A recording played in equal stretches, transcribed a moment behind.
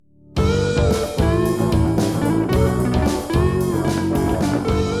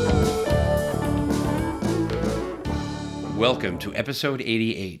Welcome to episode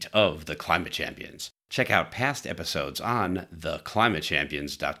 88 of The Climate Champions. Check out past episodes on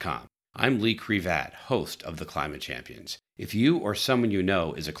theclimatechampions.com. I'm Lee Crevat, host of The Climate Champions. If you or someone you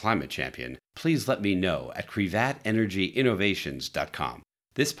know is a climate champion, please let me know at crevatenergyinnovations.com.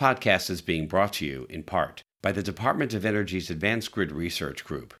 This podcast is being brought to you in part by the Department of Energy's Advanced Grid Research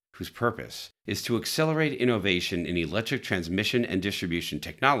Group, whose purpose is to accelerate innovation in electric transmission and distribution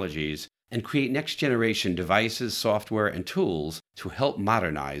technologies and create next-generation devices, software, and tools to help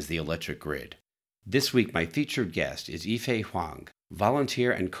modernize the electric grid. This week, my featured guest is Yifei Huang,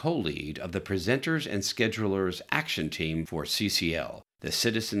 volunteer and co-lead of the Presenters and Schedulers Action Team for CCL, the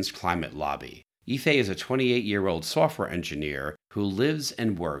Citizens Climate Lobby. Yifei is a 28-year-old software engineer who lives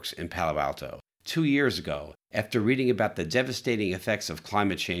and works in Palo Alto. 2 years ago, after reading about the devastating effects of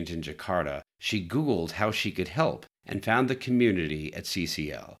climate change in Jakarta, she Googled how she could help and found the community at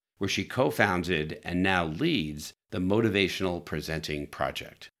CCL, where she co-founded and now leads the Motivational Presenting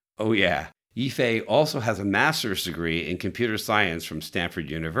Project. Oh yeah, Yifei also has a master's degree in computer science from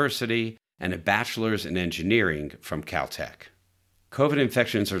Stanford University and a bachelor's in engineering from Caltech. COVID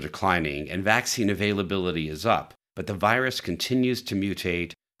infections are declining and vaccine availability is up, but the virus continues to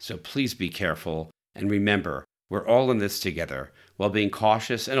mutate, so please be careful. And remember, we're all in this together. While being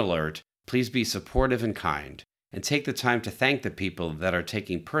cautious and alert, please be supportive and kind, and take the time to thank the people that are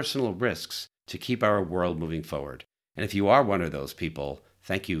taking personal risks to keep our world moving forward. And if you are one of those people,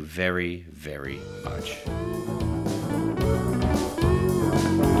 thank you very, very much.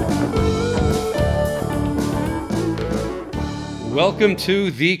 Welcome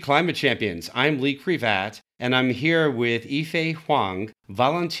to The Climate Champions. I'm Lee Crevat, and I'm here with Yifei Huang,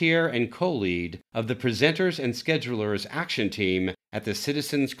 volunteer and co-lead of the Presenters and Schedulers Action Team at the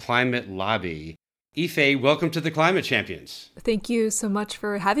Citizens Climate Lobby. Yifei, welcome to The Climate Champions. Thank you so much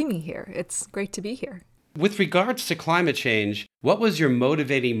for having me here. It's great to be here. With regards to climate change, what was your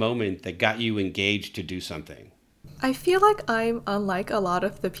motivating moment that got you engaged to do something? I feel like I'm unlike a lot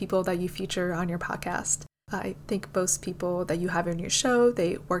of the people that you feature on your podcast. I think most people that you have in your show,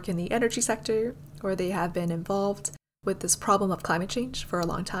 they work in the energy sector or they have been involved with this problem of climate change for a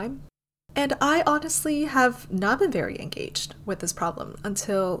long time. And I honestly have not been very engaged with this problem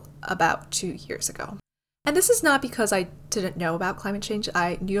until about 2 years ago. And this is not because I didn't know about climate change.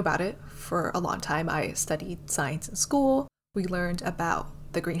 I knew about it for a long time. I studied science in school. We learned about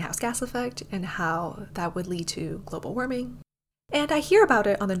the greenhouse gas effect and how that would lead to global warming. And I hear about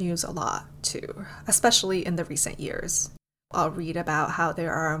it on the news a lot too, especially in the recent years. I'll read about how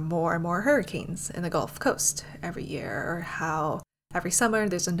there are more and more hurricanes in the Gulf Coast every year, or how every summer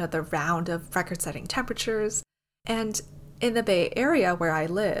there's another round of record-setting temperatures. And in the Bay Area where I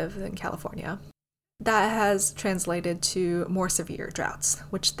live in California, that has translated to more severe droughts,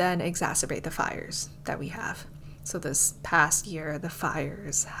 which then exacerbate the fires that we have. So this past year, the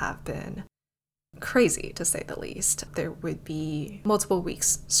fires have been crazy, to say the least. There would be multiple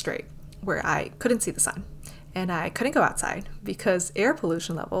weeks straight where I couldn't see the sun and I couldn't go outside because air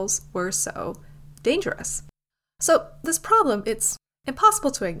pollution levels were so dangerous. So this problem, it's impossible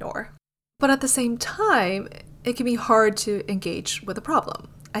to ignore. But at the same time, it can be hard to engage with a problem.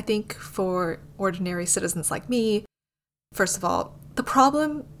 I think for ordinary citizens like me, first of all, the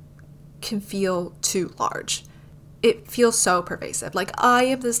problem can feel too large. It feels so pervasive. Like, I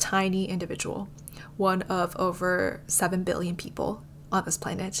am this tiny individual, one of over 7 billion people on this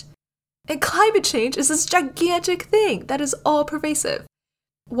planet. And climate change is this gigantic thing that is all pervasive.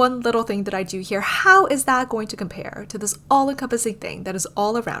 One little thing that I do here, how is that going to compare to this all-encompassing thing that is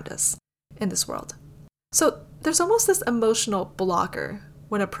all around us in this world? So there's almost this emotional blocker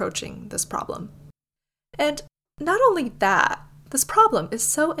when approaching this problem. And not only that, this problem is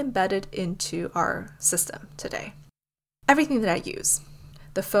so embedded into our system today. Everything that I use,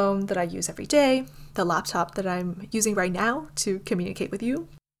 the phone that I use every day, the laptop that I'm using right now to communicate with you,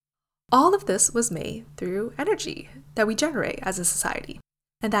 all of this was made through energy that we generate as a society.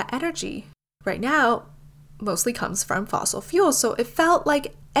 And that energy right now mostly comes from fossil fuels. So it felt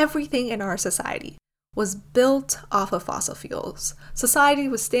like everything in our society was built off of fossil fuels. Society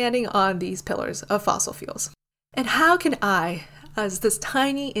was standing on these pillars of fossil fuels. And how can I, as this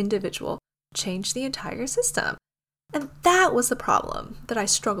tiny individual, change the entire system? And that was the problem that I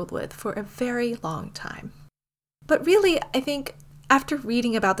struggled with for a very long time. But really, I think after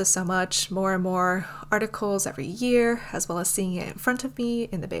reading about this so much, more and more articles every year, as well as seeing it in front of me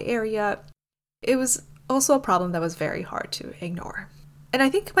in the Bay Area, it was also a problem that was very hard to ignore. And I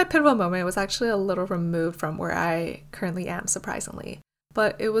think my pivotal moment was actually a little removed from where I currently am, surprisingly.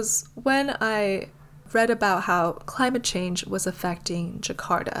 But it was when I read about how climate change was affecting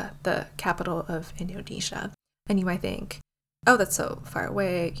Jakarta, the capital of Indonesia. And you might think, oh, that's so far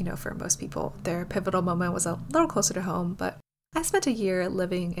away. For most people, their pivotal moment was a little closer to home. But I spent a year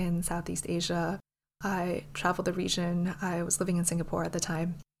living in Southeast Asia. I traveled the region. I was living in Singapore at the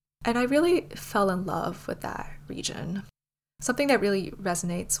time. And I really fell in love with that region. Something that really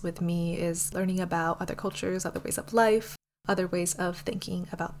resonates with me is learning about other cultures, other ways of life, other ways of thinking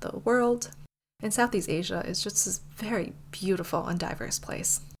about the world. And Southeast Asia is just this very beautiful and diverse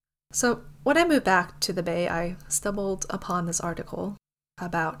place. So when I moved back to the Bay, I stumbled upon this article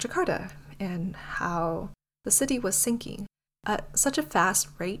about Jakarta and how the city was sinking at such a fast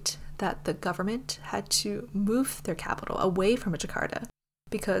rate that the government had to move their capital away from Jakarta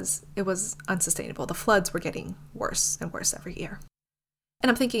because it was unsustainable. The floods were getting worse and worse every year. And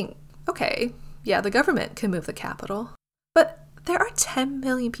I'm thinking, okay, yeah, the government can move the capital, but there are 10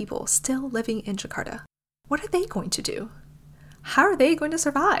 million people still living in Jakarta. What are they going to do? How are they going to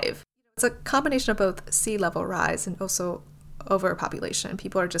survive? It's a combination of both sea level rise and also overpopulation.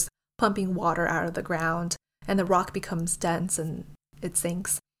 People are just pumping water out of the ground, and the rock becomes dense and it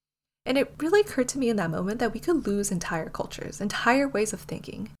sinks. And it really occurred to me in that moment that we could lose entire cultures, entire ways of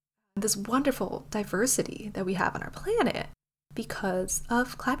thinking, and this wonderful diversity that we have on our planet because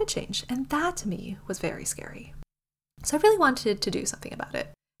of climate change. And that to me was very scary. So I really wanted to do something about it.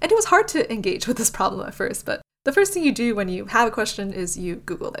 And it was hard to engage with this problem at first, but the first thing you do when you have a question is you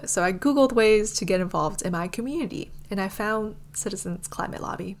Google it. So I Googled ways to get involved in my community, and I found Citizens Climate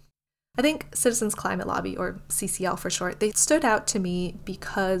Lobby. I think Citizens Climate Lobby, or CCL for short, they stood out to me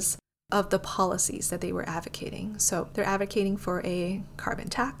because of the policies that they were advocating. So they're advocating for a carbon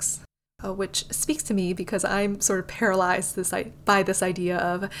tax, which speaks to me because I'm sort of paralyzed by this idea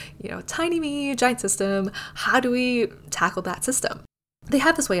of, tiny me, giant system. How do we tackle that system? They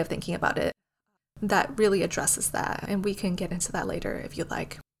have this way of thinking about it that really addresses that, and we can get into that later if you'd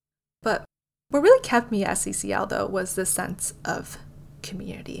like. But what really kept me at CCL, though, was this sense of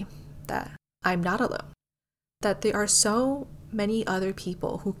community, that I'm not alone, that there are so many other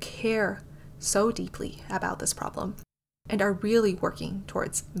people who care so deeply about this problem and are really working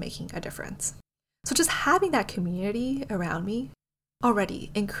towards making a difference. So just having that community around me already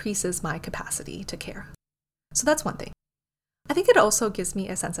increases my capacity to care. So that's one thing. I think it also gives me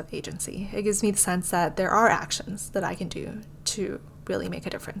a sense of agency. It gives me the sense that there are actions that I can do to really make a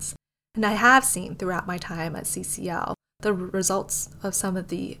difference. And I have seen throughout my time at CCL the results of some of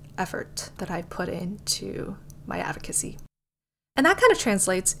the effort that I've put into my advocacy. And that kind of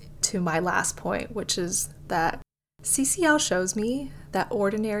translates to my last point, which is that CCL shows me that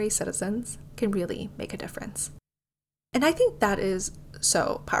ordinary citizens can really make a difference. And I think that is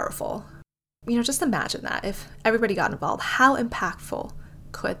so powerful. Just imagine that if everybody got involved, how impactful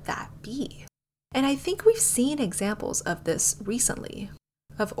could that be? And I think we've seen examples of this recently,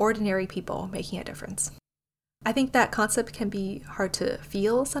 of ordinary people making a difference. I think that concept can be hard to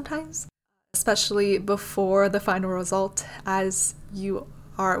feel sometimes, especially before the final result, as you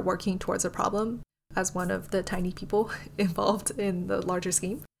are working towards a problem as one of the tiny people involved in the larger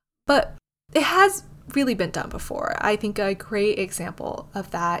scheme. But it has really been done before. I think a great example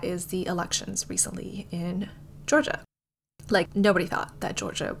of that is the elections recently in Georgia. Nobody thought that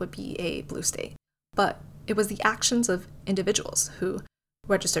Georgia would be a blue state, but it was the actions of individuals who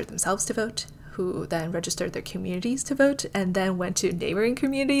registered themselves to vote, who then registered their communities to vote, and then went to neighboring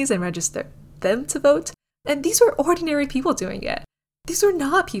communities and registered them to vote. And these were ordinary people doing it. These were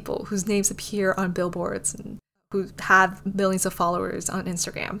not people whose names appear on billboards and who have millions of followers on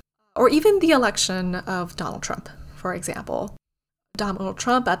Instagram. Or even the election of Donald Trump, for example. Donald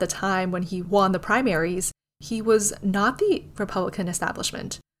Trump, at the time when he won the primaries, he was not the Republican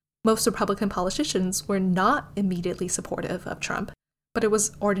establishment. Most Republican politicians were not immediately supportive of Trump, but it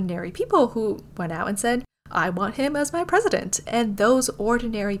was ordinary people who went out and said, I want him as my president. And those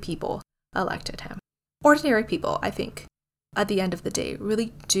ordinary people elected him. Ordinary people, I think, at the end of the day,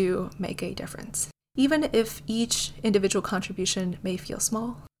 really do make a difference. Even if each individual contribution may feel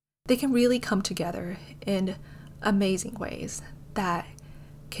small, they can really come together in amazing ways that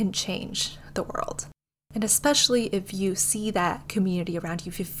can change the world. And especially if you see that community around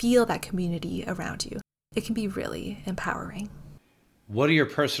you, if you feel that community around you, it can be really empowering. What are your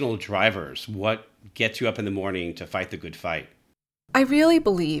personal drivers? What gets you up in the morning to fight the good fight? I really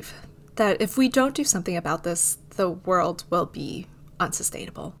believe that if we don't do something about this, the world will be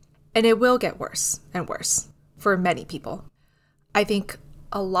unsustainable. And it will get worse and worse for many people. I think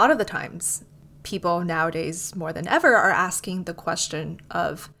a lot of the times, people nowadays more than ever are asking the question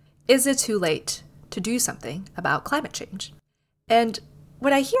of, is it too late to do something about climate change? And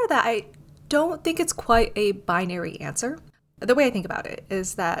when I hear that, I don't think it's quite a binary answer. The way I think about it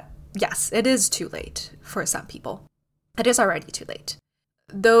is that, yes, it is too late for some people. it is already too late.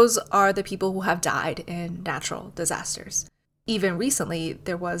 Those are the people who have died in natural disasters. Even recently,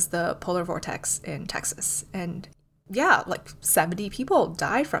 there was the polar vortex in Texas, and yeah, like 70 people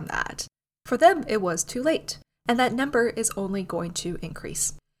died from that. For them, it was too late, and that number is only going to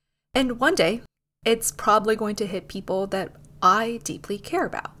increase. And one day, it's probably going to hit people that I deeply care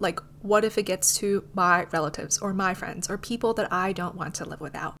about. Like, what if it gets to my relatives or my friends or people that I don't want to live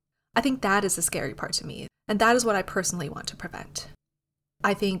without? I think that is the scary part to me, and that is what I personally want to prevent.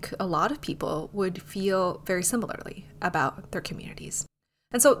 I think a lot of people would feel very similarly about their communities.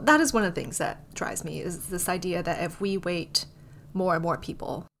 And so that is one of the things that drives me, is this idea that if we wait, more and more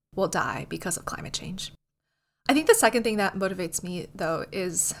people will die because of climate change. I think the second thing that motivates me, though,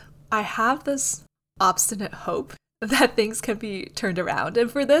 is I have this obstinate hope that things can be turned around. And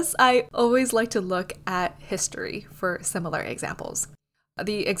for this, I always like to look at history for similar examples.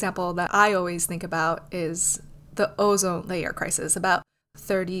 The example that I always think about is the ozone layer crisis about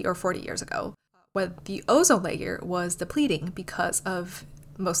 30 or 40 years ago, when the ozone layer was depleting because of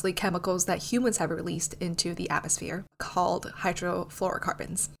mostly chemicals that humans have released into the atmosphere called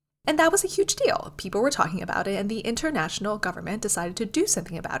hydrofluorocarbons. And that was a huge deal. People were talking about it, and the international government decided to do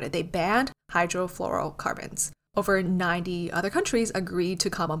something about it. They banned hydrofluorocarbons. Over 90 other countries agreed to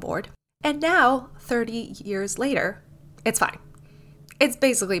come on board. And now, 30 years later, it's fine. It's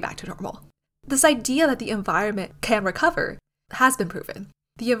basically back to normal. This idea that the environment can recover has been proven.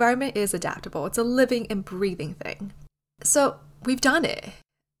 The environment is adaptable. It's a living and breathing thing. So we've done it.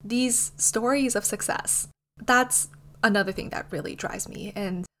 These stories of success, that's another thing that really drives me.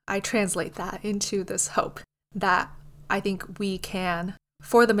 And I translate that into this hope that I think we can,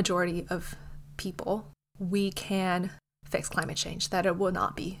 for the majority of people, we can fix climate change, that it will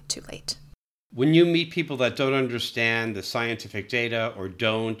not be too late. When you meet people that don't understand the scientific data or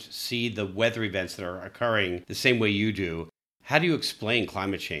don't see the weather events that are occurring the same way you do, how do you explain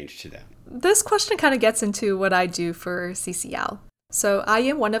climate change to them? This question kind of gets into what I do for CCL. So I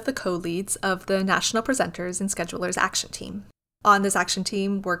am one of the co-leads of the National Presenters and Schedulers Action Team. On this action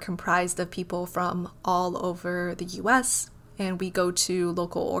team, we're comprised of people from all over the US, and we go to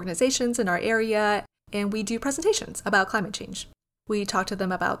local organizations in our area, and we do presentations about climate change. We talk to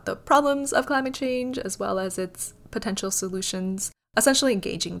them about the problems of climate change as well as its potential solutions, essentially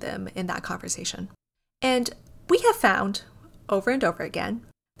engaging them in that conversation. And we have found over and over again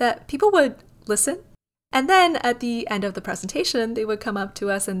that people would listen, and then at the end of the presentation, they would come up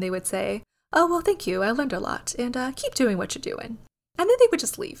to us and they would say, "Oh, well, thank you. I learned a lot, and keep doing what you're doing." And then they would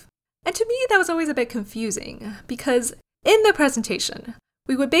just leave. And to me, that was always a bit confusing because in the presentation,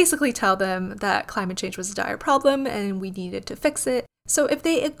 we would basically tell them that climate change was a dire problem and we needed to fix it. So if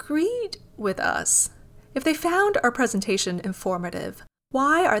they agreed with us, if they found our presentation informative,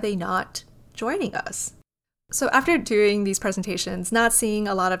 why are they not joining us? So after doing these presentations, not seeing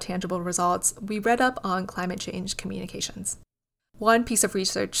a lot of tangible results, we read up on climate change communications. One piece of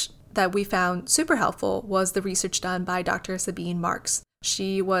research that we found super helpful was the research done by Dr. Sabine Marks.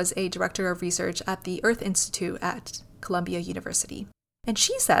 She was a director of research at the Earth Institute at Columbia University. And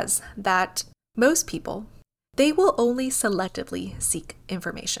she says that most people, they will only selectively seek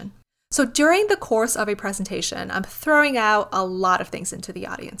information. So during the course of a presentation, I'm throwing out a lot of things into the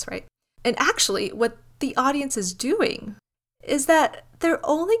audience, right? And actually, what the audience is doing is that they're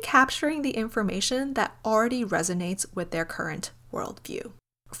only capturing the information that already resonates with their current worldview.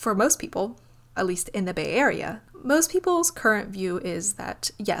 For most people, at least in the Bay Area, most people's current view is that,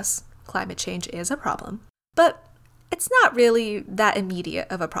 yes, climate change is a problem, but it's not really that immediate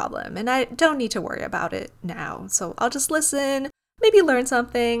of a problem, and I don't need to worry about it now. So I'll just listen, maybe learn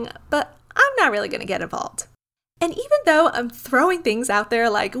something, but I'm not really going to get involved. And even though I'm throwing things out there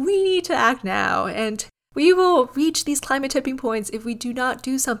like we need to act now, and we will reach these climate tipping points if we do not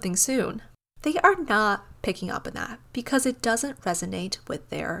do something soon, they are not picking up on that because it doesn't resonate with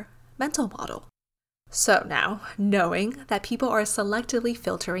their mental model. So now, knowing that people are selectively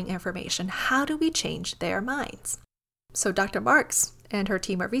filtering information, how do we change their minds? So Dr. Marks and her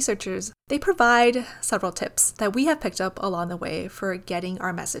team of researchers, they provide several tips that we have picked up along the way for getting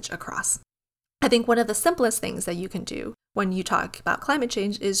our message across. I think one of the simplest things that you can do when you talk about climate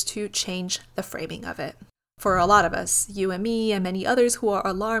change is to change the framing of it. For a lot of us, you and me and many others who are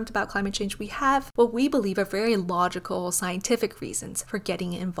alarmed about climate change, we have what we believe are very logical, scientific reasons for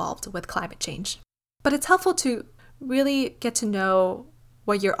getting involved with climate change. But it's helpful to really get to know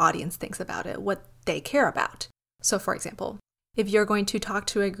what your audience thinks about it, what they care about. So for example, if you're going to talk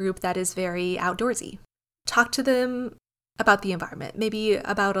to a group that is very outdoorsy, talk to them about the environment, maybe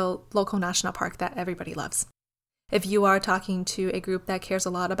about a local national park that everybody loves. If you are talking to a group that cares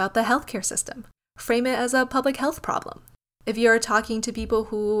a lot about the healthcare system, frame it as a public health problem. If you're talking to people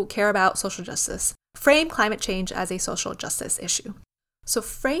who care about social justice, frame climate change as a social justice issue. So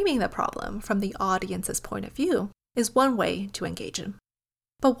framing the problem from the audience's point of view is one way to engage them.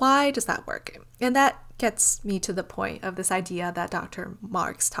 But why does that work? And that gets me to the point of this idea that Dr.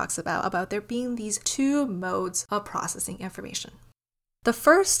 Marks talks about there being these two modes of processing information. The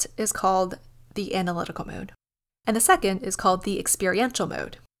first is called the analytical mode, and the second is called the experiential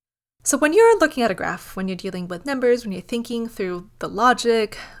mode. So when you're looking at a graph, when you're dealing with numbers, when you're thinking through the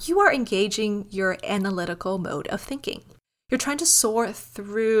logic, you are engaging your analytical mode of thinking. You're trying to sort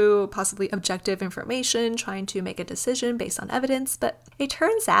through possibly objective information, trying to make a decision based on evidence, but it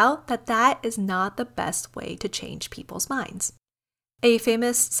turns out that that is not the best way to change people's minds. A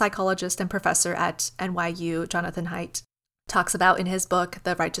famous psychologist and professor at NYU, Jonathan Haidt, talks about in his book,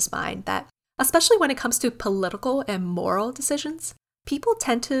 The Righteous Mind, that especially when it comes to political and moral decisions, people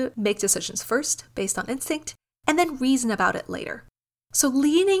tend to make decisions first based on instinct and then reason about it later. So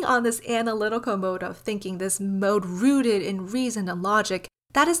leaning on this analytical mode of thinking, this mode rooted in reason and logic,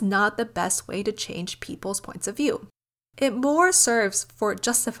 that is not the best way to change people's points of view. It more serves for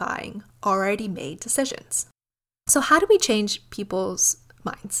justifying already made decisions. So how do we change people's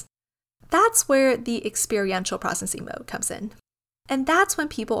minds? That's where the experiential processing mode comes in. And that's when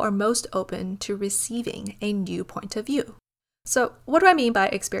people are most open to receiving a new point of view. So what do I mean by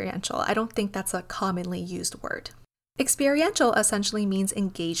experiential? I don't think that's a commonly used word. Experiential essentially means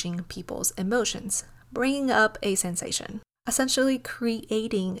engaging people's emotions, bringing up a sensation, essentially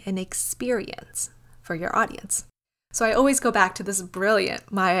creating an experience for your audience. So I always go back to this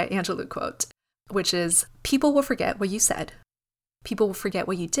brilliant Maya Angelou quote, which is, people will forget what you said, people will forget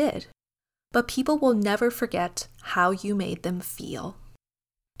what you did, but people will never forget how you made them feel.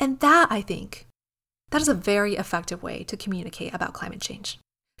 And that, I think, that is a very effective way to communicate about climate change.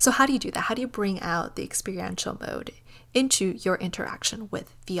 So how do you do that? How do you bring out the experiential mode into your interaction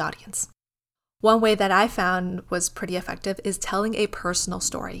with the audience? One way that I found was pretty effective is telling a personal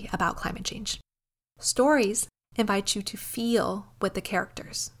story about climate change. Stories invite you to feel with the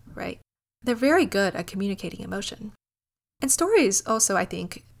characters, right? They're very good at communicating emotion. And stories also, I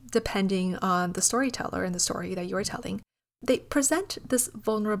think, depending on the storyteller and the story that you are telling, they present this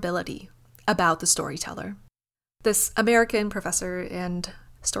vulnerability about the storyteller. This American professor and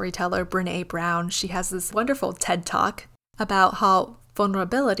storyteller, Brené Brown, she has this wonderful TED Talk about how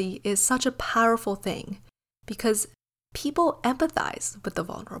vulnerability is such a powerful thing because people empathize with the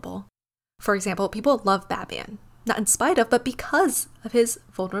vulnerable. For example, people love Batman, not in spite of, but because of his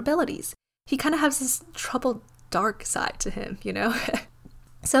vulnerabilities. He kind of has this troubled, dark side to him, you know?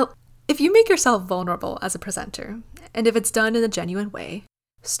 So if you make yourself vulnerable as a presenter, and if it's done in a genuine way,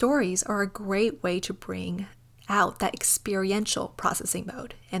 stories are a great way to bring out that experiential processing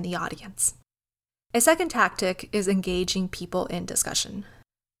mode in the audience. A second tactic is engaging people in discussion.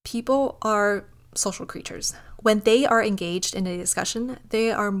 People are social creatures. When they are engaged in a discussion,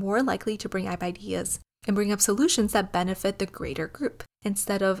 they are more likely to bring up ideas and bring up solutions that benefit the greater group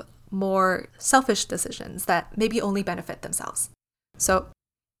instead of more selfish decisions that maybe only benefit themselves. So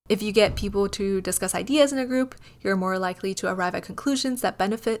if you get people to discuss ideas in a group, you're more likely to arrive at conclusions that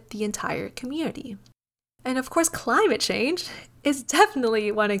benefit the entire community. And of course, climate change is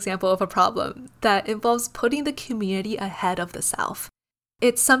definitely one example of a problem that involves putting the community ahead of the self.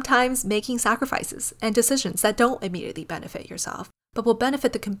 It's sometimes making sacrifices and decisions that don't immediately benefit yourself, but will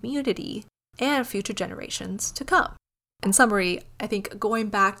benefit the community and future generations to come. In summary, I think going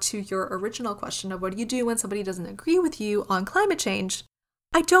back to your original question of what do you do when somebody doesn't agree with you on climate change,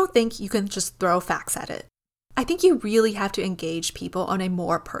 I don't think you can just throw facts at it. I think you really have to engage people on a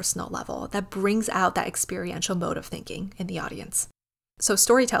more personal level that brings out that experiential mode of thinking in the audience. So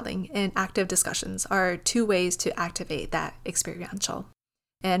storytelling and active discussions are two ways to activate that experiential.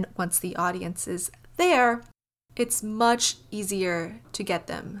 And once the audience is there, it's much easier to get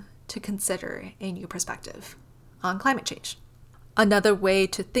them to consider a new perspective on climate change. Another way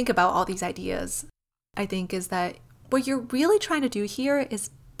to think about all these ideas, I think, is that what you're really trying to do here is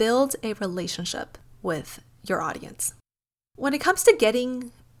build a relationship with your audience. When it comes to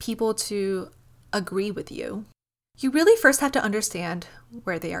getting people to agree with you, you really first have to understand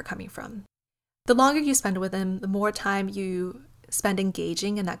where they are coming from. The longer you spend with them, the more time you spend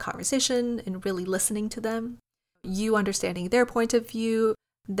engaging in that conversation and really listening to them, you understanding their point of view,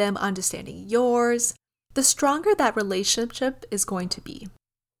 them understanding yours, the stronger that relationship is going to be.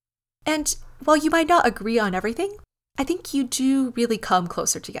 And while you might not agree on everything, I think you do really come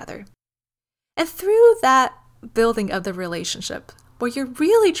closer together. And through that building of the relationship, what you're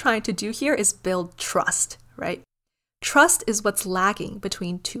really trying to do here is build trust, right? Trust is what's lacking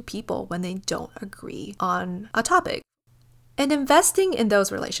between two people when they don't agree on a topic. And investing in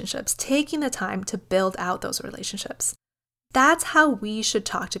those relationships, taking the time to build out those relationships, that's how we should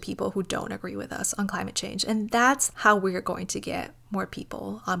talk to people who don't agree with us on climate change. And that's how we're going to get more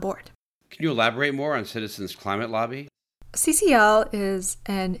people on board. Can you elaborate more on Citizens Climate Lobby? CCL is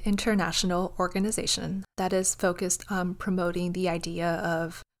an international organization that is focused on promoting the idea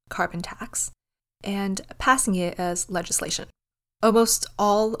of carbon tax and passing it as legislation. Almost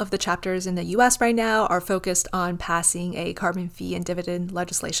all of the chapters in the US right now are focused on passing a carbon fee and dividend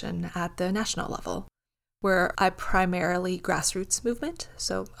legislation at the national level. We're a primarily grassroots movement,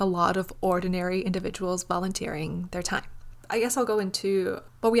 so a lot of ordinary individuals volunteering their time. I guess I'll go into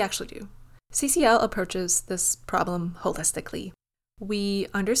what we actually do. CCL approaches this problem holistically. We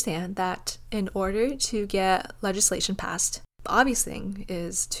understand that in order to get legislation passed, the obvious thing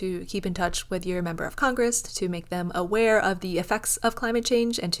is to keep in touch with your member of Congress to make them aware of the effects of climate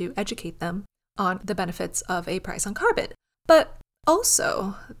change and to educate them on the benefits of a price on carbon. But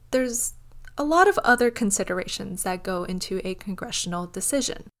also, there's a lot of other considerations that go into a congressional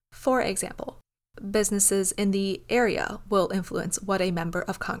decision. For example, businesses in the area will influence what a member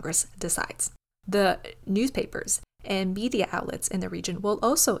of Congress decides. The newspapers and media outlets in the region will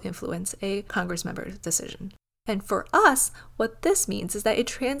also influence a Congress member's decision. And for us, what this means is that it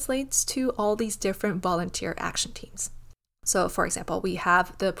translates to all these different volunteer action teams. So, for example, we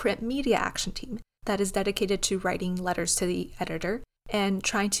have the print media action team that is dedicated to writing letters to the editor and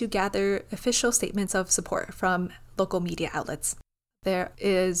trying to gather official statements of support from local media outlets. There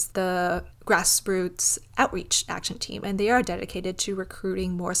is the grassroots outreach action team, and they are dedicated to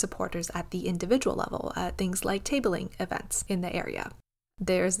recruiting more supporters at the individual level at things like tabling events in the area.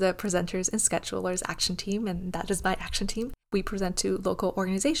 There's the presenters and schedulers action team, and that is my action team. We present to local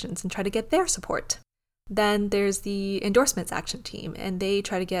organizations and try to get their support. Then there's the endorsements action team, and they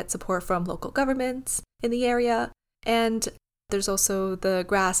try to get support from local governments in the area. And there's also the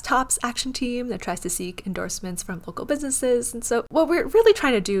Grass Tops action team that tries to seek endorsements from local businesses. And so what we're really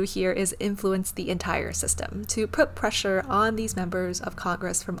trying to do here is influence the entire system, to put pressure on these members of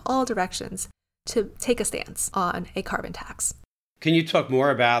Congress from all directions to take a stance on a carbon tax. Can you talk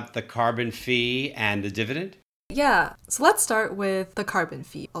more about the carbon fee and the dividend? Yeah, so let's start with the carbon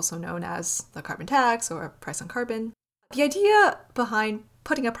fee, also known as the carbon tax or price on carbon. The idea behind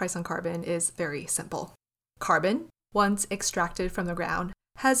putting a price on carbon is very simple. Carbon, once extracted from the ground,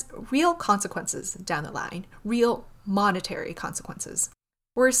 has real consequences down the line, real monetary consequences.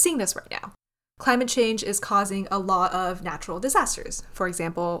 We're seeing this right now. Climate change is causing a lot of natural disasters. For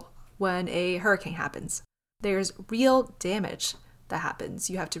example, when a hurricane happens, there's real damage that happens.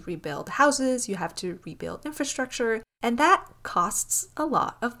 You have to rebuild houses, you have to rebuild infrastructure, and that costs a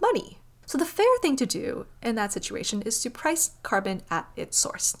lot of money. So the fair thing to do in that situation is to price carbon at its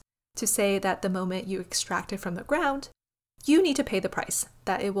source, to say that the moment you extract it from the ground, you need to pay the price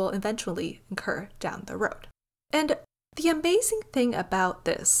that it will eventually incur down the road. And the amazing thing about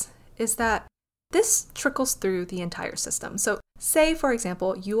this is that this trickles through the entire system. So say, for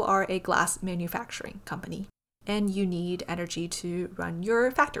example, you are a glass manufacturing company and you need energy to run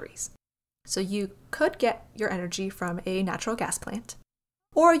your factories. So you could get your energy from a natural gas plant,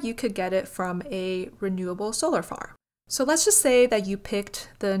 or you could get it from a renewable solar farm. So let's just say that you picked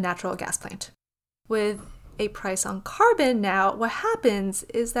the natural gas plant. With a price on carbon now, what happens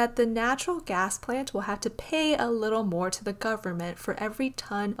is that the natural gas plant will have to pay a little more to the government for every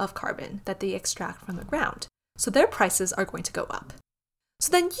ton of carbon that they extract from the ground. So their prices are going to go up.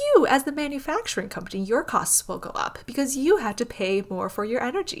 So then you, as the manufacturing company, your costs will go up because you had to pay more for your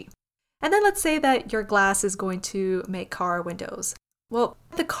energy. And then let's say that your glass is going to make car windows. Well,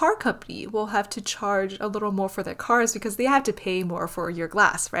 the car company will have to charge a little more for their cars because they have to pay more for your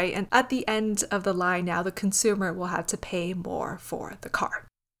glass, right? And at the end of the line now, the consumer will have to pay more for the car.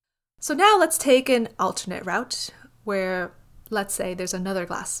 So now let's take an alternate route where, let's say there's another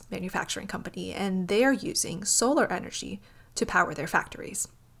glass manufacturing company and they're using solar energy to power their factories.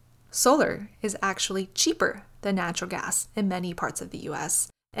 Solar is actually cheaper than natural gas in many parts of the US,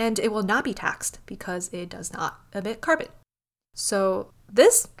 and it will not be taxed because it does not emit carbon. So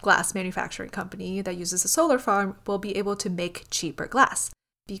this glass manufacturing company that uses a solar farm will be able to make cheaper glass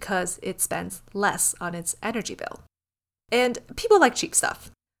because it spends less on its energy bill. And people like cheap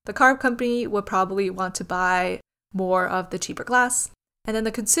stuff. The car company would probably want to buy more of the cheaper glass, and then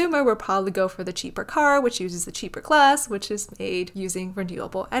the consumer will probably go for the cheaper car, which uses the cheaper glass, which is made using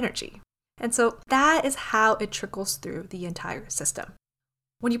renewable energy. And so that is how it trickles through the entire system.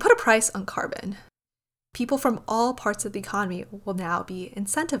 When you put a price on carbon, people from all parts of the economy will now be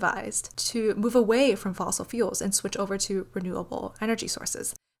incentivized to move away from fossil fuels and switch over to renewable energy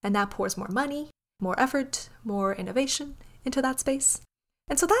sources. And that pours more money, more effort, more innovation into that space.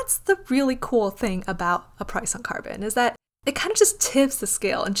 And so that's the really cool thing about a price on carbon, is that it kind of just tips the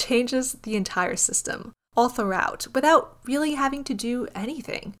scale and changes the entire system all throughout without really having to do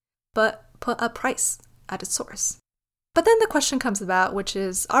anything but put a price at its source. But then the question comes about, which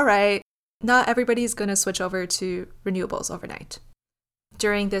is, all right, not everybody's going to switch over to renewables overnight.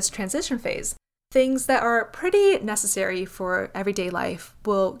 During this transition phase, things that are pretty necessary for everyday life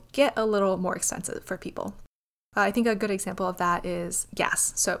will get a little more expensive for people. I think a good example of that is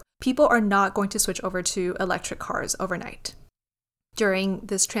gas. So people are not going to switch over to electric cars overnight. During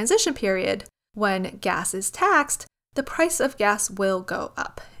this transition period, when gas is taxed, the price of gas will go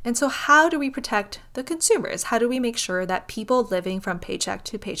up. And so how do we protect the consumers? How do we make sure that people living from paycheck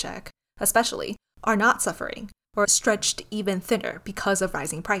to paycheck, especially, are not suffering or stretched even thinner because of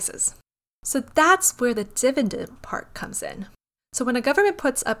rising prices? So that's where the dividend part comes in. So when a government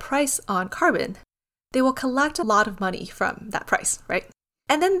puts a price on carbon, they will collect a lot of money from that price, right?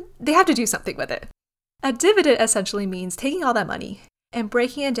 And then they have to do something with it. A dividend essentially means taking all that money and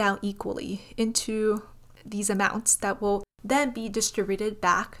breaking it down equally into these amounts that will then be distributed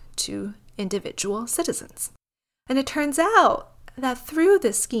back to individual citizens. And it turns out that through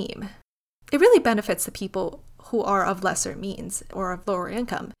this scheme, it really benefits the people who are of lesser means or of lower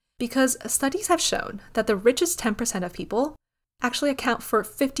income, because studies have shown that the richest 10% of people actually account for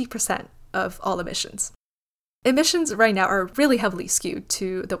 50% of all emissions. Emissions right now are really heavily skewed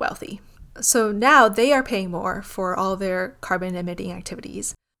to the wealthy. So now they are paying more for all their carbon emitting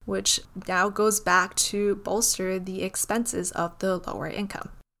activities, which now goes back to bolster the expenses of the lower income.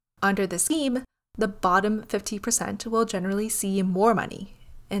 Under the scheme, the bottom 50% will generally see more money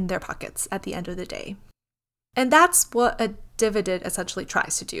in their pockets at the end of the day. And that's what a dividend essentially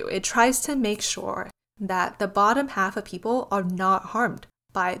tries to do. It tries to make sure that the bottom half of people are not harmed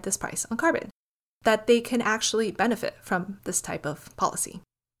by this price on carbon, that they can actually benefit from this type of policy.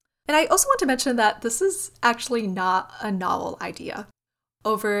 And I also want to mention that this is actually not a novel idea.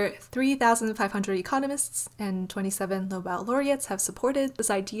 Over 3,500 economists and 27 Nobel laureates have supported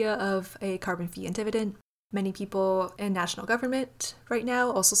this idea of a carbon fee and dividend. Many people in national government right now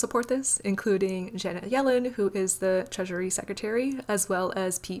also support this, including Janet Yellen, who is the Treasury Secretary, as well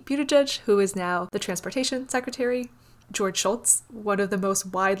as Pete Buttigieg, who is now the Transportation Secretary. George Shultz, one of the most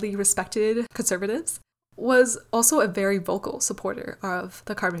widely respected conservatives, was also a very vocal supporter of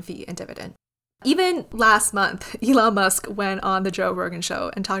the carbon fee and dividend. Even last month, Elon Musk went on the Joe Rogan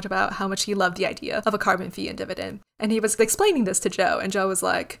show and talked about how much he loved the idea of a carbon fee and dividend. And he was explaining this to Joe, and Joe was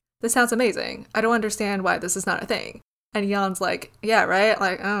like, "This sounds amazing. I don't understand why this is not a thing." And Elon's like, "Yeah, right?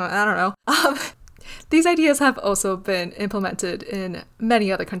 Like, I don't know." These ideas have also been implemented in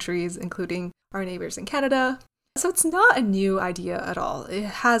many other countries, including our neighbors in Canada. So it's not a new idea at all. It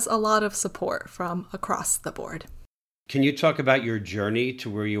has a lot of support from across the board. Can you talk about your journey to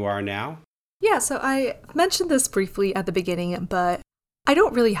where you are now? Yeah, so I mentioned this briefly at the beginning, but I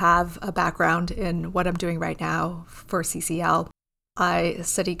don't really have a background in what I'm doing right now for CCL. I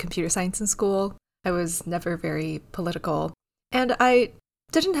studied computer science in school. I was never very political, and I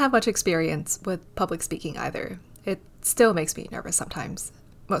didn't have much experience with public speaking either. It still makes me nervous sometimes,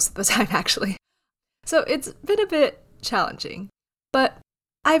 most of the time actually. So it's been a bit challenging, but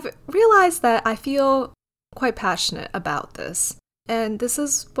I've realized that I feel quite passionate about this, and this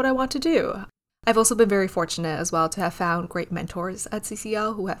is what I want to do. I've also been very fortunate as well to have found great mentors at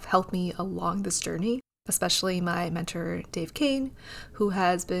CCL who have helped me along this journey, especially my mentor, Dave Kane, who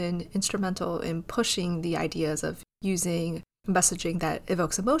has been instrumental in pushing the ideas of using messaging that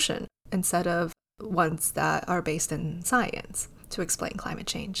evokes emotion instead of ones that are based in science to explain climate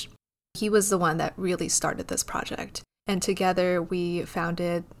change. He was the one that really started this project. And together we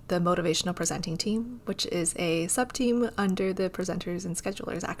founded the Motivational Presenting Team, which is a sub-team under the Presenters and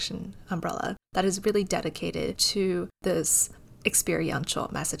Schedulers Action umbrella that is really dedicated to this experiential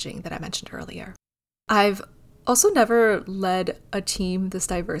messaging that I mentioned earlier. I've also never led a team this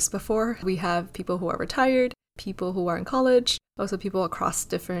diverse before. We have people who are retired, people who are in college, also people across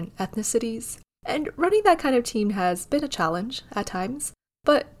different ethnicities. And running that kind of team has been a challenge at times,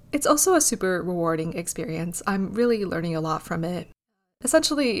 but it's also a super rewarding experience. I'm really learning a lot from it.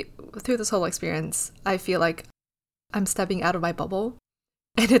 Essentially, through this whole experience, I feel like I'm stepping out of my bubble.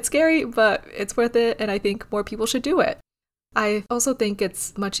 And it's scary, but it's worth it, and I think more people should do it. I also think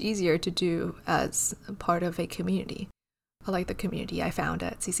it's much easier to do as part of a community, like the community I found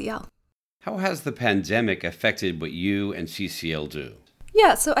at CCL. How has the pandemic affected what you and CCL do?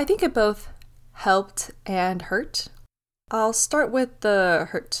 Yeah, so I think it both helped and hurt. I'll start with the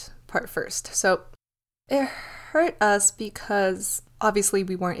hurt part first. So it hurt us because obviously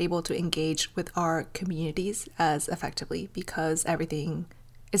we weren't able to engage with our communities as effectively because everything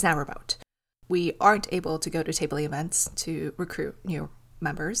is now remote. We aren't able to go to tabling events to recruit new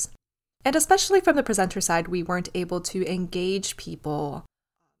members. And especially from the presenter side, we weren't able to engage people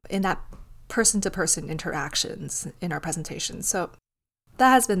in that person-to-person interactions in our presentations. So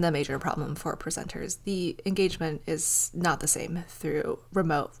that has been the major problem for presenters. The engagement is not the same through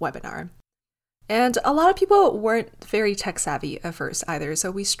remote webinar. And a lot of people weren't very tech savvy at first either, so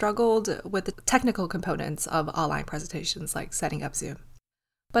we struggled with the technical components of online presentations like setting up Zoom.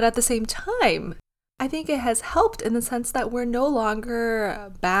 But at the same time, I think it has helped in the sense that we're no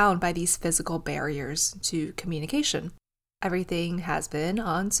longer bound by these physical barriers to communication. Everything has been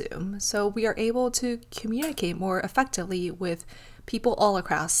on Zoom, so we are able to communicate more effectively with people all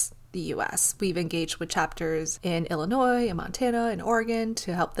across the US. We've engaged with chapters in Illinois, in Montana, and Oregon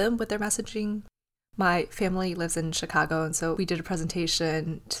to help them with their messaging. My family lives in Chicago, and so we did a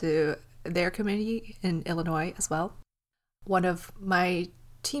presentation to their community in Illinois as well. One of my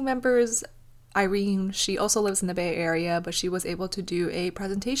team members, Irene, she also lives in the Bay Area, but she was able to do a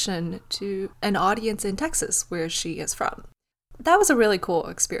presentation to an audience in Texas, where she is from. That was a really cool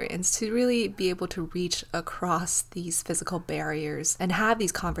experience to really be able to reach across these physical barriers and have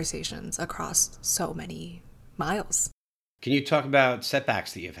these conversations across so many miles. Can you talk about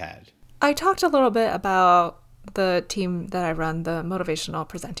setbacks that you've had? I talked a little bit about the team that I run, the motivational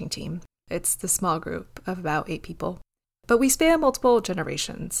presenting team. It's the small group of about 8 people. But we span multiple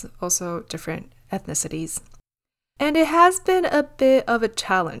generations, also different ethnicities. And it has been a bit of a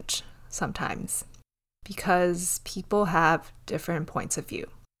challenge sometimes because people have different points of view.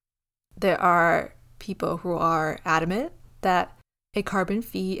 There are people who are adamant that a carbon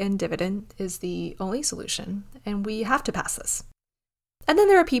fee and dividend is the only solution, and we have to pass this. And then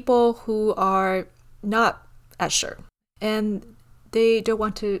there are people who are not as sure, and they don't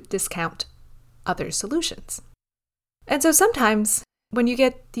want to discount other solutions. And so sometimes when you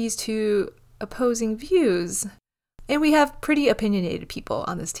get these two opposing views, and we have pretty opinionated people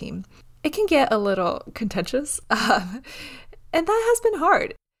on this team, it can get a little contentious. And that has been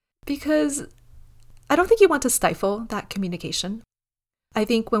hard because I don't think you want to stifle that communication. I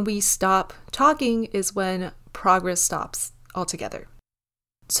think when we stop talking is when progress stops altogether.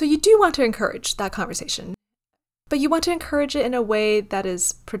 So you do want to encourage that conversation, but you want to encourage it in a way that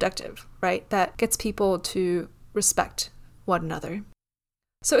is productive, right? That gets people to respect one another.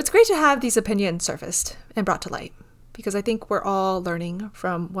 So it's great to have these opinions surfaced and brought to light because I think we're all learning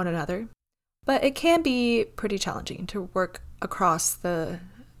from one another. But it can be pretty challenging to work across the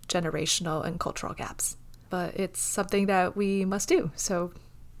generational and cultural gaps. But it's something that we must do, so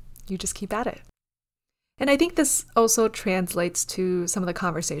you just keep at it. And I think this also translates to some of the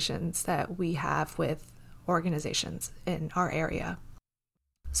conversations that we have with organizations in our area.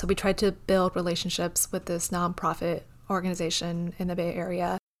 So we tried to build relationships with this nonprofit organization in the Bay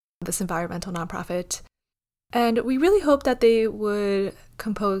Area, this environmental nonprofit. And we really hoped that they would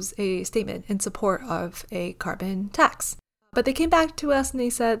compose a statement in support of a carbon tax. But they came back to us and they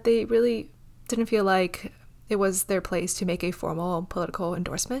said they really didn't feel like it was their place to make a formal political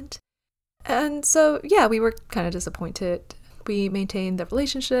endorsement. And so, yeah, we were kind of disappointed. We maintained the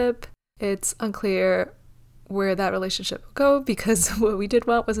relationship. It's unclear where that relationship will go because what we did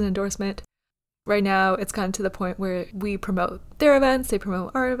want was an endorsement. Right now, it's gotten to the point where we promote their events, they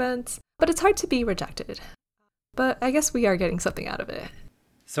promote our events, but it's hard to be rejected. But I guess we are getting something out of it.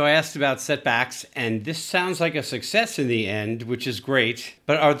 So I asked about setbacks, and this sounds like a success in the end, which is great.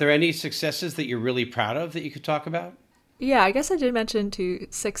 But are there any successes that you're really proud of that you could talk about? Yeah, I guess I did mention 2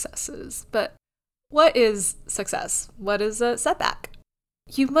 successes, but what is success? What is a setback?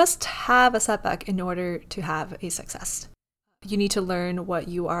 You must have a setback in order to have a success. You need to learn what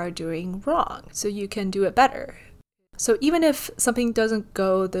you are doing wrong so you can do it better. So even if something doesn't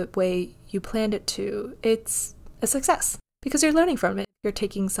go the way you planned it to, it's a success because you're learning from it. You're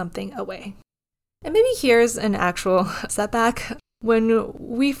taking something away. And maybe here's an actual setback. When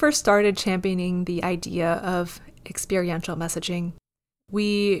we first started championing the idea of experiential messaging,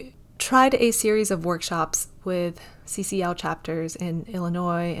 we tried a series of workshops with CCL chapters in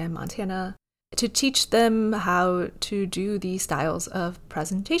Illinois and Montana to teach them how to do these styles of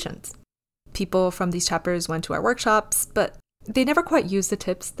presentations. People from these chapters went to our workshops, but they never quite used the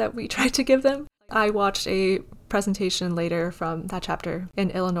tips that we tried to give them. I watched a presentation later from that chapter in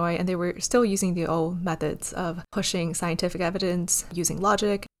Illinois, and they were still using the old methods of pushing scientific evidence, using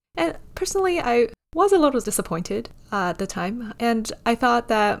logic, And personally, I was a little disappointed at the time, and I thought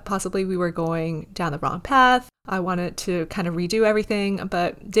that possibly we were going down the wrong path. I wanted to kind of redo everything,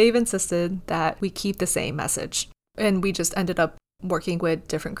 but Dave insisted that we keep the same message, and we just ended up working with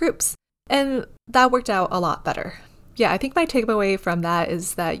different groups. And that worked out a lot better. Yeah, I think my takeaway from that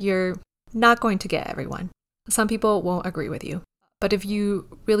is that you're not going to get everyone. Some people won't agree with you. But if you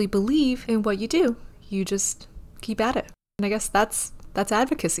really believe in what you do, you just keep at it. And I guess that's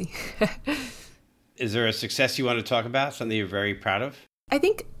advocacy. Is there a success you want to talk about, something you're very proud of? I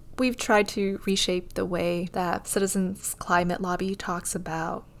think we've tried to reshape the way that Citizens Climate Lobby talks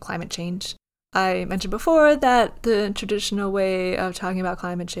about climate change. I mentioned before that the traditional way of talking about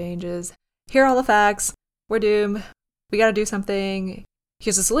climate change is, here are all the facts, we're doomed, we got to do something,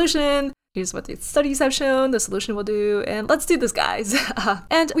 here's the solution, here's what the studies have shown the solution will do, and let's do this, guys.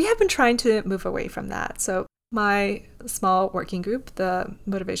 And we have been trying to move away from that. So my small working group, the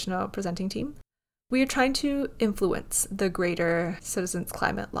motivational presenting team, we are trying to influence the greater Citizens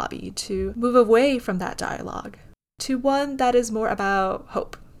Climate Lobby to move away from that dialogue to one that is more about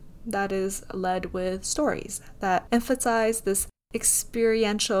hope, that is led with stories that emphasize this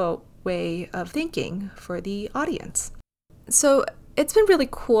experiential way of thinking for the audience. So it's been really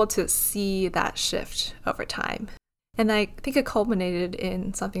cool to see that shift over time. And I think it culminated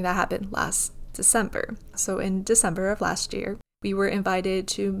in something that happened last December. So in December of last year, we were invited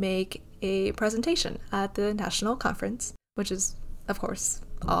to make a presentation at the national conference, which is, of course,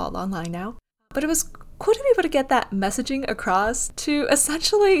 all online now. But it was cool to be able to get that messaging across to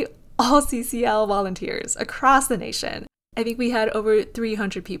essentially all CCL volunteers across the nation. I think we had over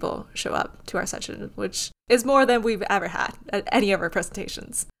 300 people show up to our session, which is more than we've ever had at any of our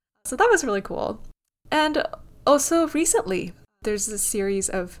presentations. So that was really cool. And also recently, there's a series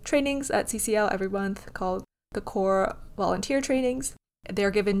of trainings at CCL every month called the Core Volunteer Trainings.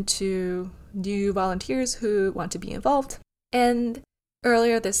 They're given to new volunteers who want to be involved. And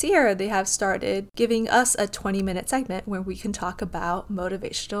earlier this year, they have started giving us a 20-minute segment where we can talk about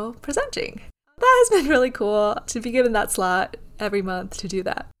motivational presenting. That has been really cool to be given that slot every month to do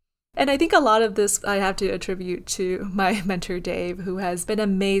that. And I think a lot of this I have to attribute to my mentor, Dave, who has been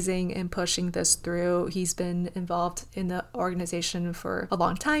amazing in pushing this through. He's been involved in the organization for a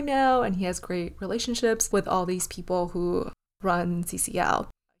long time now, and he has great relationships with all these people who run CCL.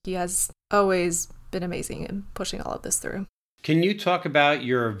 He has always been amazing in pushing all of this through. Can you talk about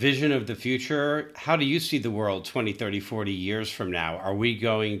your vision of the future? How do you see the world 20, 30, 40 years from now? Are we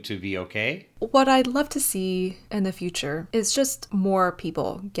going to be okay? What I'd love to see in the future is just more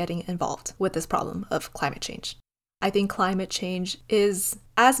people getting involved with this problem of climate change. I think climate change is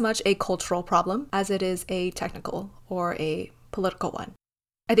as much a cultural problem as it is a technical or a political one.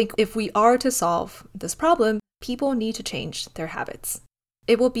 I think if we are to solve this problem, people need to change their habits.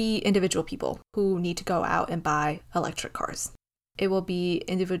 It will be individual people who need to go out and buy electric cars. It will be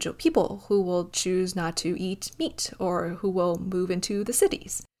individual people who will choose not to eat meat or who will move into the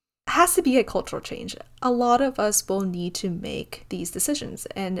cities. It has to be a cultural change. A lot of us will need to make these decisions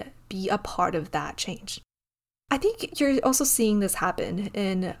and be a part of that change. I think you're also seeing this happen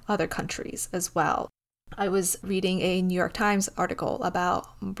in other countries as well. I was reading a New York Times article about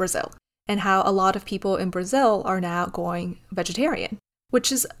Brazil and how a lot of people in Brazil are now going vegetarian, which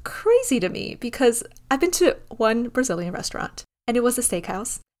is crazy to me because I've been to one Brazilian restaurant and it was a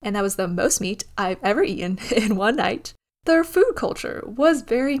steakhouse and that was the most meat I've ever eaten in one night. Their food culture was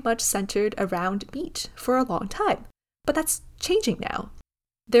very much centered around meat for a long time, but that's changing now.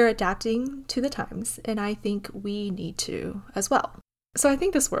 They're adapting to the times, and I think we need to as well. So I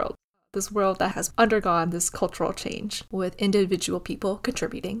think this world that has undergone this cultural change with individual people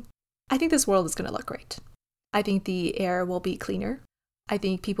contributing, I think this world is going to look great. I think the air will be cleaner. I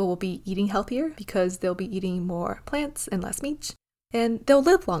think people will be eating healthier because they'll be eating more plants and less meat, and they'll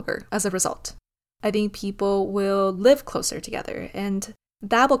live longer as a result. I think people will live closer together, and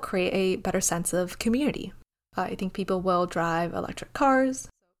that will create a better sense of community. I think people will drive electric cars.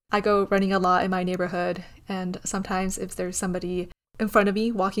 I go running a lot in my neighborhood, and sometimes if there's somebody in front of me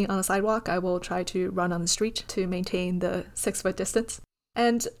walking on the sidewalk, I will try to run on the street to maintain the 6-foot distance.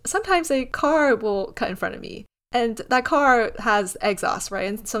 And sometimes a car will cut in front of me, and that car has exhaust, right?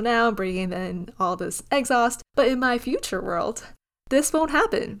 And so now I'm bringing in all this exhaust. But in my future world, this won't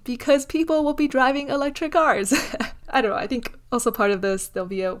happen because people will be driving electric cars. I don't know. I think also part of this, there'll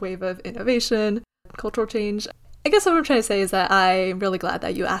be a wave of innovation, cultural change. I guess what I'm trying to say is that I'm really glad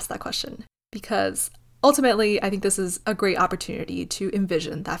that you asked that question because ultimately, I think this is a great opportunity to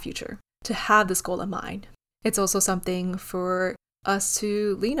envision that future, to have this goal in mind. It's also something for us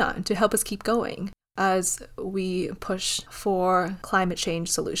to lean on, to help us keep going. as we push for climate change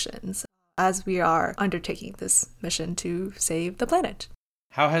solutions, as we are undertaking this mission to save the planet.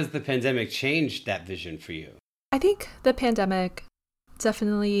 How has the pandemic changed that vision for you? I think the pandemic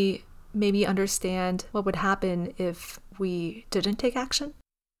definitely made me understand what would happen if we didn't take action.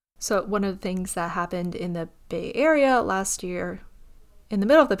 So one of the things that happened in the Bay Area last year in the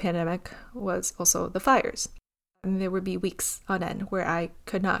middle of the pandemic was also the fires. And there would be weeks on end where I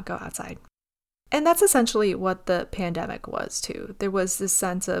could not go outside. And that's essentially what the pandemic was too. There was this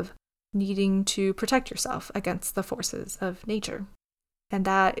sense of needing to protect yourself against the forces of nature. And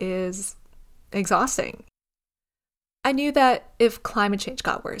that is exhausting. I knew that if climate change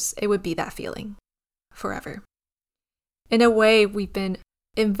got worse, it would be that feeling forever. In a way, we've been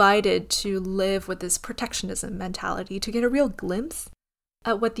invited to live with this protectionism mentality to get a real glimpse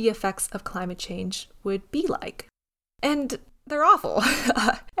at what the effects of climate change would be like. And they're awful.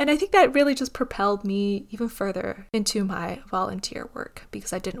 And I think that really just propelled me even further into my volunteer work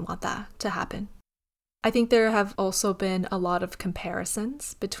because I didn't want that to happen. I think there have also been a lot of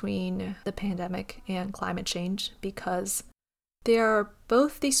comparisons between the pandemic and climate change because they are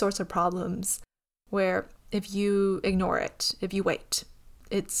both these sorts of problems where if you ignore it, if you wait,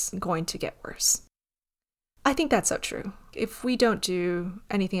 it's going to get worse. I think that's so true. If we don't do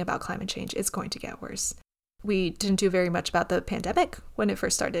anything about climate change, it's going to get worse. We didn't do very much about the pandemic when it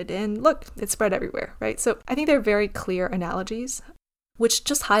first started, and look, it spread everywhere, right? So I think they're very clear analogies, which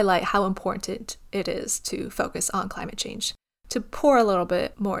just highlight how important it is to focus on climate change, to pour a little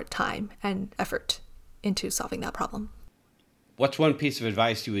bit more time and effort into solving that problem. What's one piece of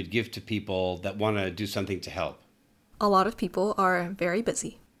advice you would give to people that want to do something to help? A lot of people are very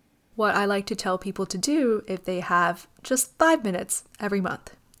busy. What I like to tell people to do if they have just 5 minutes every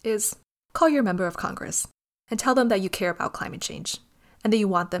month is call your member of Congress and tell them that you care about climate change and that you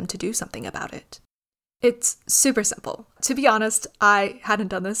want them to do something about it. It's super simple. To be honest, I hadn't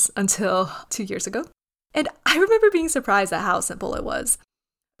done this until 2 years ago. And I remember being surprised at how simple it was.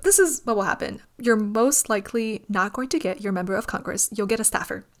 This is what will happen. You're most likely not going to get your member of Congress. You'll get a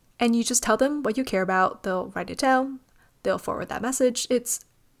staffer. And you just tell them what you care about. They'll write it down. They'll forward that message. It's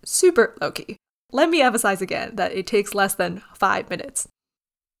super low-key. Let me emphasize again that it takes less than 5 minutes.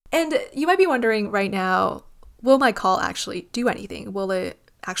 And you might be wondering right now, will my call actually do anything? Will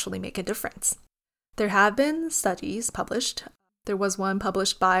it actually make a difference? There have been studies published. There was one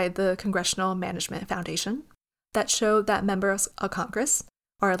published by the Congressional Management Foundation that showed that members of Congress,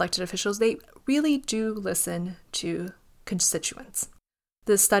 or elected officials, they really do listen to constituents.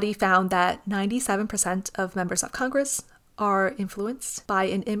 The study found that 97% of members of Congress are influenced by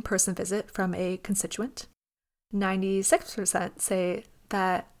an in-person visit from a constituent. 96% say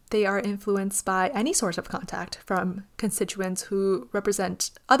that they are influenced by any source of contact from constituents who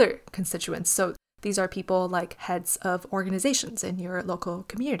represent other constituents. So these are people like heads of organizations in your local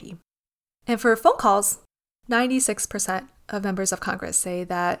community. And for phone calls, 96% of members of Congress say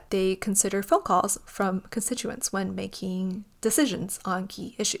that they consider phone calls from constituents when making decisions on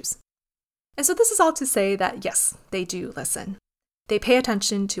key issues. And so this is all to say that yes, they do listen. They pay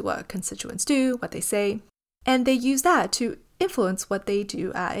attention to what constituents do, what they say, and they use that to influence what they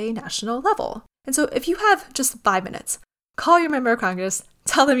do at a national level. And so if you have just 5 minutes, call your member of Congress,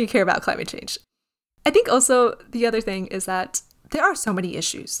 tell them you care about climate change. I think also the other thing is that there are so many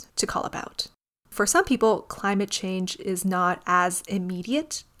issues to call about. For some people, climate change is not as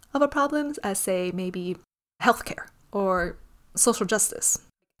immediate of a problem as, say, maybe healthcare or social justice.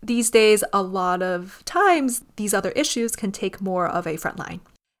 These days, a lot of times, these other issues can take more of a front line.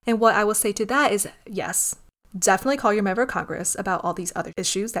 And what I will say to that is, yes, definitely call your member of Congress about all these other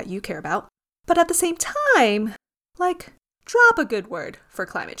issues that you care about. But at the same time, drop a good word for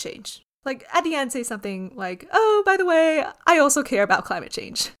climate change. At the end, say something like, oh, by the way, I also care about climate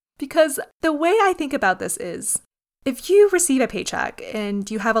change. Because the way I think about this is, if you receive a paycheck and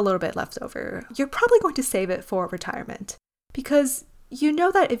you have a little bit left over, you're probably going to save it for retirement. Because you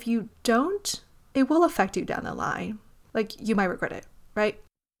know that if you don't, it will affect you down the line. You might regret it, right?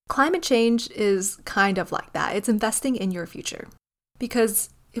 Climate change is kind of like that. It's investing in your future. Because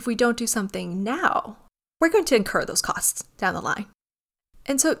if we don't do something now, we're going to incur those costs down the line.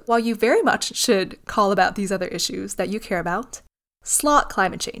 And so while you very much should call about these other issues that you care about, slot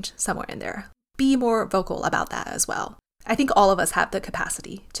climate change somewhere in there. Be more vocal about that as well. I think all of us have the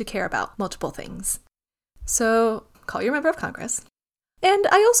capacity to care about multiple things. So call your member of Congress. And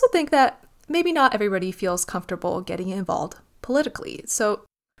I also think that maybe not everybody feels comfortable getting involved politically. So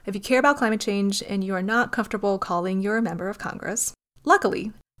if you care about climate change and you are not comfortable calling your member of Congress,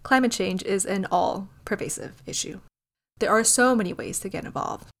 luckily, climate change is an all-pervasive issue. There are so many ways to get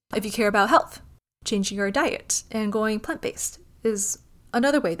involved. If you care about health, Changing your diet and going plant-based is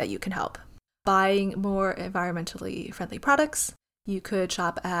another way that you can help. Buying more environmentally friendly products. You could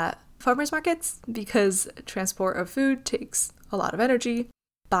shop at farmers markets because transport of food takes a lot of energy.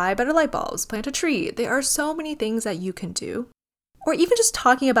 Buy better light bulbs, plant a tree. There are so many things that you can do. Or even just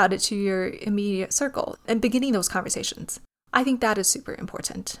talking about it to your immediate circle and beginning those conversations. I think that is super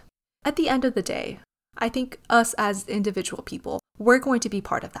important. At the end of the day, I think us as individual people, we're going to be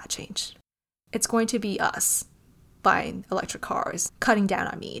part of that change. It's going to be us buying electric cars, cutting down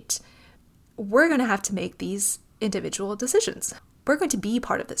on meat. We're going to have to make these individual decisions. We're going to be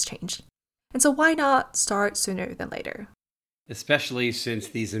part of this change. And so why not start sooner than later? Especially since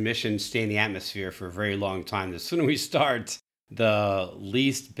these emissions stay in the atmosphere for a very long time. The sooner we start, the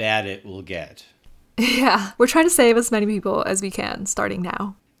least bad it will get. Yeah, we're trying to save as many people as we can starting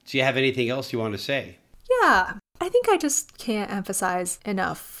now. Do you have anything else you want to say? Yeah, I think I just can't emphasize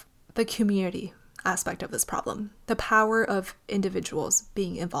enough the community aspect of this problem, the power of individuals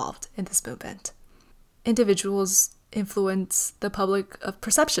being involved in this movement. Individuals influence the public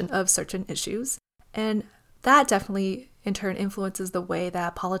perception of certain issues, and that definitely in turn influences the way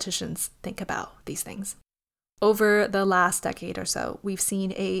that politicians think about these things. Over the last decade or so, we've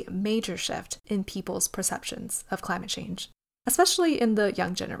seen a major shift in people's perceptions of climate change, especially in the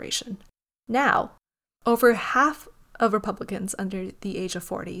young generation. Now, over half of Republicans under the age of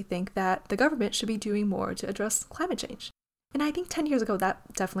 40 think that the government should be doing more to address climate change. And I think 10 years ago,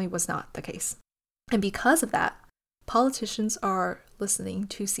 that definitely was not the case. And because of that, politicians are listening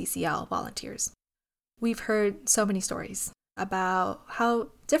to CCL volunteers. We've heard so many stories about how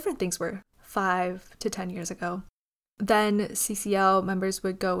different things were 5 to 10 years ago. Then CCL members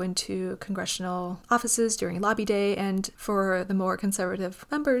would go into congressional offices during lobby day, and for the more conservative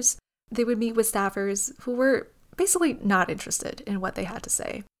members, they would meet with staffers who were basically not interested in what they had to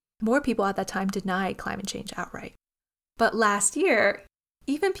say. More people at that time denied climate change outright. But last year,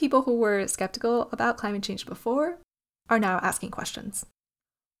 even people who were skeptical about climate change before are now asking questions.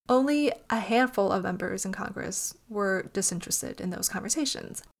 Only a handful of members in Congress were disinterested in those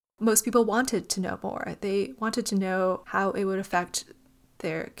conversations. Most people wanted to know more. They wanted to know how it would affect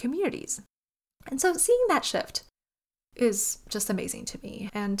their communities. And so seeing that shift is just amazing to me.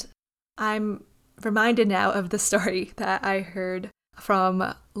 And I'm reminded now of the story that I heard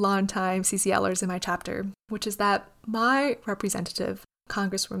from longtime CCLers in my chapter, which is that my representative,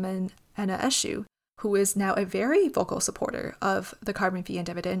 Congresswoman Anna Eshoo, who is now a very vocal supporter of the carbon fee and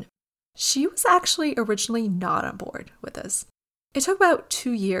dividend, she was actually originally not on board with this. It took about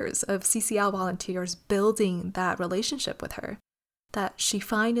 2 years of CCL volunteers building that relationship with her that she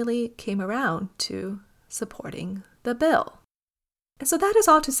finally came around to supporting the bill. And so that is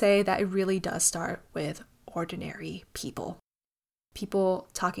all to say that it really does start with ordinary people. People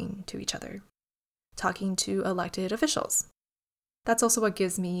talking to each other, talking to elected officials. That's also what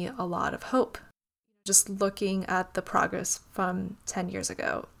gives me a lot of hope. Just looking at the progress from 10 years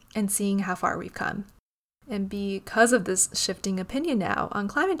ago and seeing how far we've come. And because of this shifting opinion now on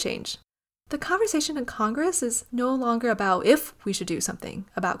climate change, the conversation in Congress is no longer about if we should do something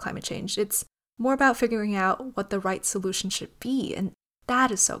about climate change. It's more about figuring out what the right solution should be. And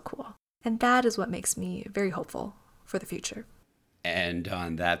that is so cool. And that is what makes me very hopeful for the future. And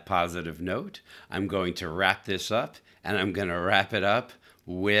on that positive note, I'm going to wrap this up, and I'm going to wrap it up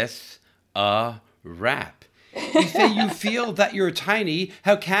with a rap. Yifei, you feel that you're tiny.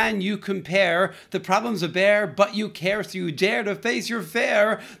 How can you compare? The problems are bare, but you care, so you dare to face your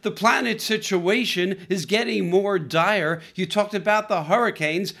fear. The planet situation is getting more dire. You talked about the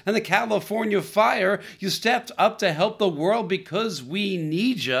hurricanes and the California fire. You stepped up to help the world because we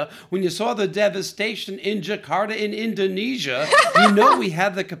need you. When you saw the devastation in Jakarta in Indonesia, you know we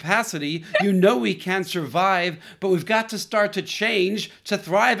have the capacity. You know we can survive, but we've got to start to change to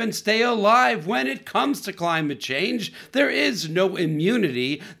thrive and stay alive when it comes to climate change. There is no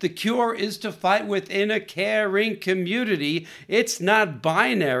immunity. The cure is to fight within a caring community. It's not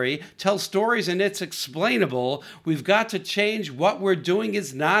binary. Tell stories and it's explainable. We've got to change. What we're doing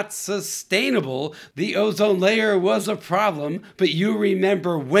is not sustainable. The ozone layer was a problem, but you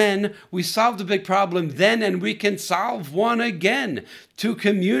remember when we solved a big problem then, and we can solve one again. To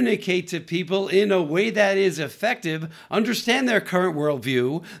communicate to people in a way that is effective, understand their current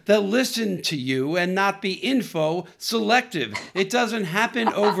worldview, they'll listen to you and not be influenced info selective. It doesn't happen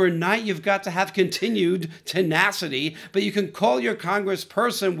overnight. You've got to have continued tenacity, but you can call your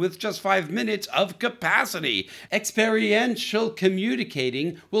congressperson with just 5 minutes of capacity. Experiential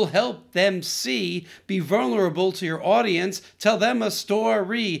communicating will help them see, be vulnerable to your audience, tell them a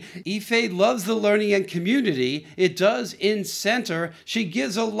story. Yifei loves the learning and community. It does in center. She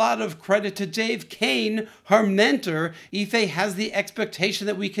gives a lot of credit to Dave Kane, her mentor. Yifei has the expectation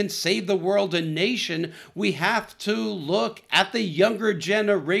that we can save the world and nation. We have to look at the younger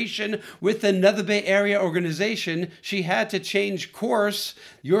generation. With another Bay Area organization, she had to change course.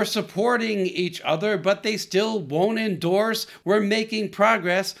 You're supporting each other, but they still won't endorse. We're making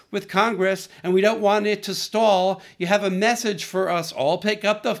progress with Congress, and we don't want it to stall. You have a message for us all. Pick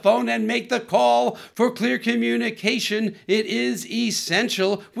up the phone and make the call for clear communication. It is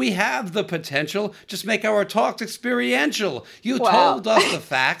essential. We have the potential. Just make our talks experiential. You told us the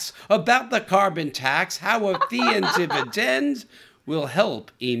facts about the carbon tax, how a fee and dividend will help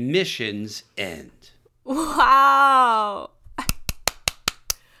emissions end. Wow.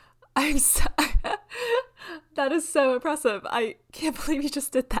 That is so impressive. I can't believe you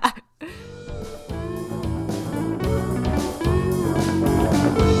just did that.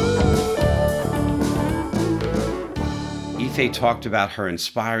 Yifei talked about her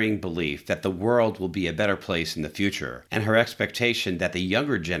inspiring belief that the world will be a better place in the future, and her expectation that the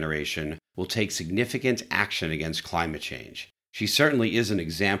younger generation will take significant action against climate change. She certainly is an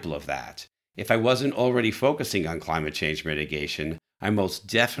example of that. If I wasn't already focusing on climate change mitigation, I most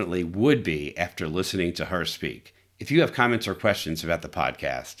definitely would be after listening to her speak. If you have comments or questions about the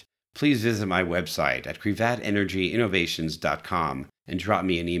podcast, please visit my website at crevatenergyinnovations.com and drop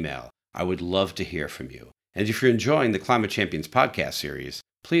me an email. I would love to hear from you. And if you're enjoying the Climate Champions podcast series,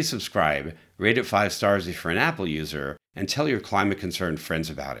 please subscribe, rate it 5 stars if you're an Apple user, and tell your climate-concerned friends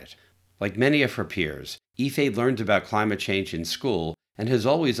about it. Like many of her peers, Yifei learned about climate change in school and has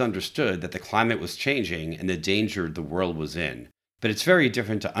always understood that the climate was changing and the danger the world was in. But it's very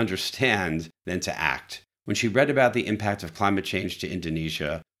different to understand than to act. When she read about the impact of climate change to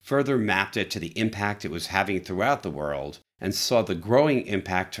Indonesia, further mapped it to the impact it was having throughout the world, and saw the growing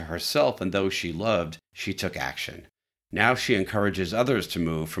impact to herself and those she loved, she took action. Now she encourages others to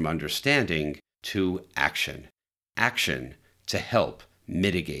move from understanding to action. Action to help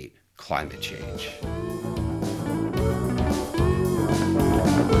mitigate climate change.